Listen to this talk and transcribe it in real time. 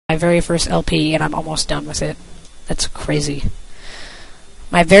my very first LP, and I'm almost done with it. That's crazy.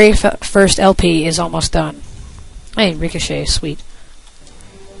 My very first LP is almost done. Hey, Ricochet, sweet.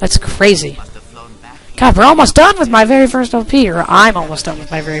 That's crazy. God, we're almost done with my very first LP, or I'm almost done with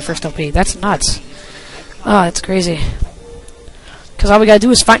my very first LP. That's nuts. Oh, that's crazy. Because all we gotta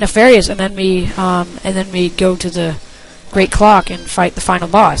do is fight Nefarious, and then we go to the Great Clock and fight the final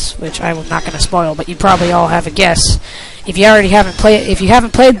boss, which I'm not gonna spoil, but you probably all have a guess. If you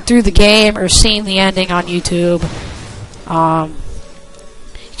haven't played through the game or seen the ending on YouTube,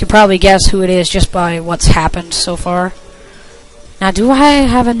 you can probably guess who it is just by what's happened so far. Now, do I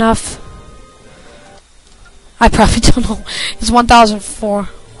have enough? I probably don't know. It's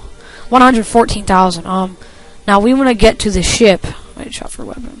 114,000. Now we want to get to the ship. Wait, shot for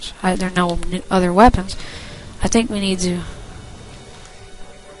weapons. There are no other weapons. I think we need to.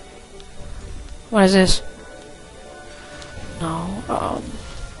 What is this? No.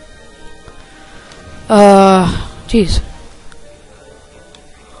 Jeez.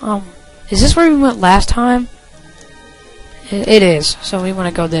 Is this where we went last time? It is. So we want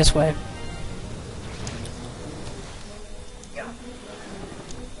to go this way.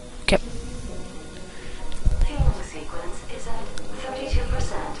 Okay. Payload sequence is at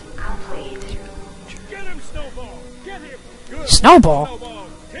 32% complete. Get him, Snowball! Get him! Good. Snowball? Snowball.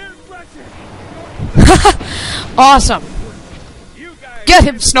 Here's Ratchet. Awesome. You guys Get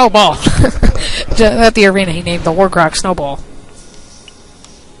him, Snowball! At the arena, he named the Wargrok Snowball.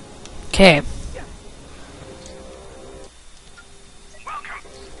 Okay.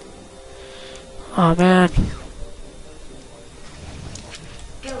 Oh man.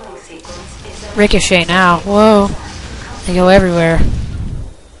 Ricochet now. Whoa. They go everywhere.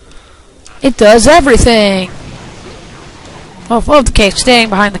 It does everything! Oh, okay, staying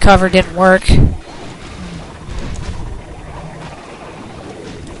behind the cover didn't work.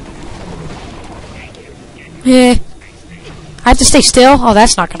 Eh. I have to stay still? Oh,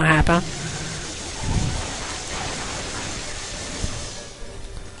 that's not gonna happen.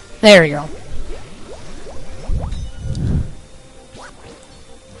 There we go.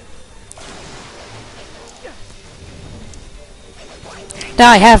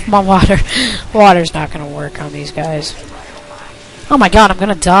 I have my water. Water's not gonna work on these guys. Oh my god, I'm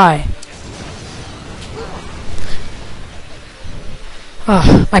gonna die.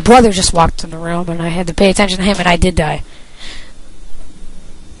 Oh, my brother just walked in the room and I had to pay attention to him and I did die.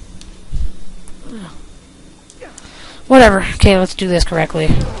 Whatever. Okay, let's do this correctly.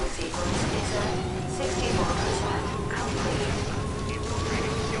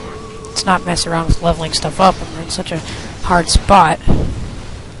 Let's not mess around with leveling stuff up when we're in such a hard spot.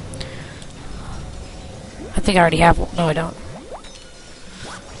 I think I already have one. No, I don't.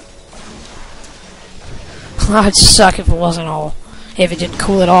 I'd suck if it wasn't all... If it didn't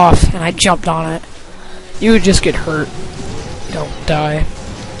cool it off and I jumped on it. You would just get hurt. You don't die.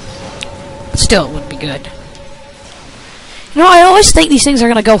 But still, it wouldn't be good. You know, I always think these things are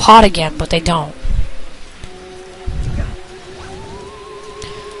going to go hot again, but they don't.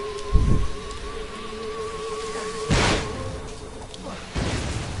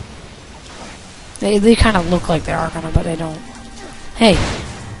 They kind of look like they are gonna, but they don't. Hey.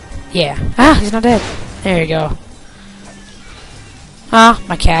 Yeah. Ah, he's not dead. There you go. Ah,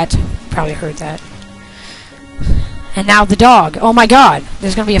 my cat. Probably heard that. And now the dog. Oh my god.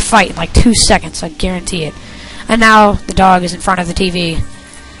 There's gonna be a fight in like 2 seconds, I guarantee it. And now the dog is in front of the TV.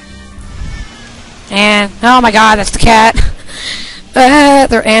 And, oh my god, that's the cat.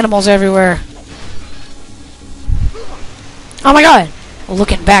 There are animals everywhere. Oh my god.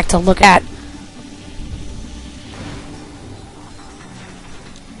 Looking back to look at.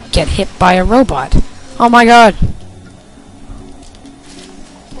 Get hit by a robot. Oh my god.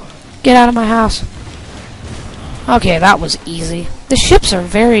 Get out of my house. Okay, that was easy. The ships are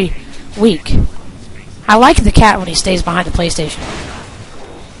very weak. I like the cat when he stays behind the PlayStation.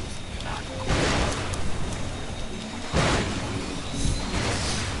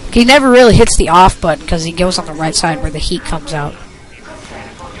 He never really hits the off button because he goes on the right side where the heat comes out.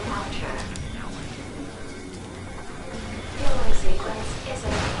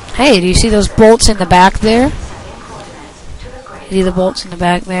 Hey, do you see those bolts in the back there? See the bolts in the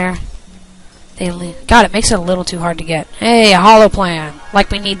back there? God, it makes it a little too hard to get. Hey, a hollow plan.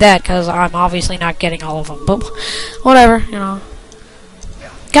 Like we need that, because I'm obviously not getting all of them. But whatever, you know.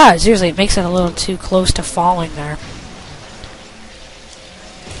 God, seriously, it makes it a little too close to falling there.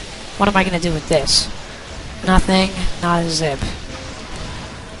 What am I going to do with this? Nothing. Not a zip.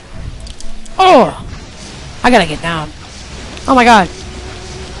 Oh! I gotta get down. Oh my god.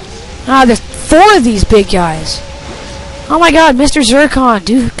 Ah, there's 4 of these big guys. Oh my god, Mr. Zircon!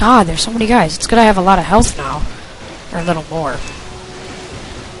 Dude, god, there's so many guys. It's good I have a lot of health now. Or a little more.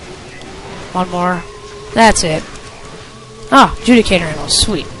 One more. That's it. Oh, Judicator ammo.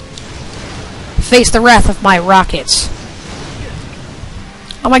 Sweet. Face the wrath of my rockets.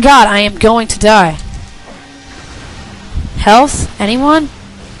 Oh my god, I am going to die. Health? Anyone?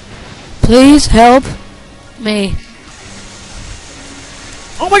 Please help me.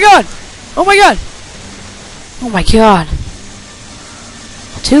 Oh my god! Oh my god! Oh my god.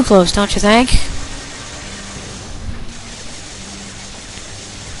 Too close, don't you think?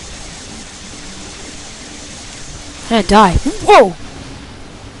 I'm gonna die. Whoa!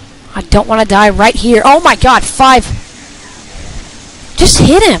 I don't want to die right here. Oh my god, 5. Just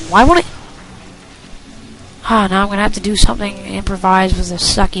hit him. Why won't it? Ah, now I'm gonna have to do something improvised with a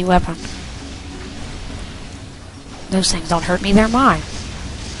sucky weapon. Those things don't hurt me, they're mine.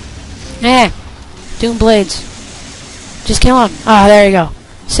 Eh. Doom blades. Just kill him. Ah, there you go.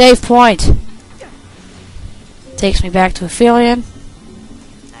 Save point. Takes me back to Aphelion.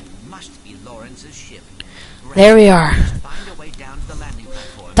 That must be Lawrence's ship. There we are. Find a way down to the landing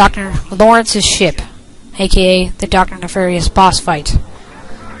platform. Dr. Lawrence's ship, aka the Dr. Nefarious boss fight.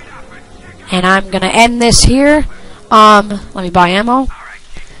 And I'm gonna end this here. Let me buy ammo.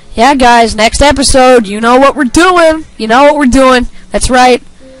 Yeah, guys, next episode, you know what we're doing. You know what we're doing. That's right.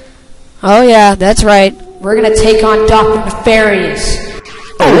 Oh yeah, that's right. We're gonna take on Dr. Nefarious.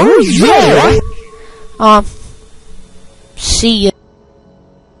 Oh yeah! See ya.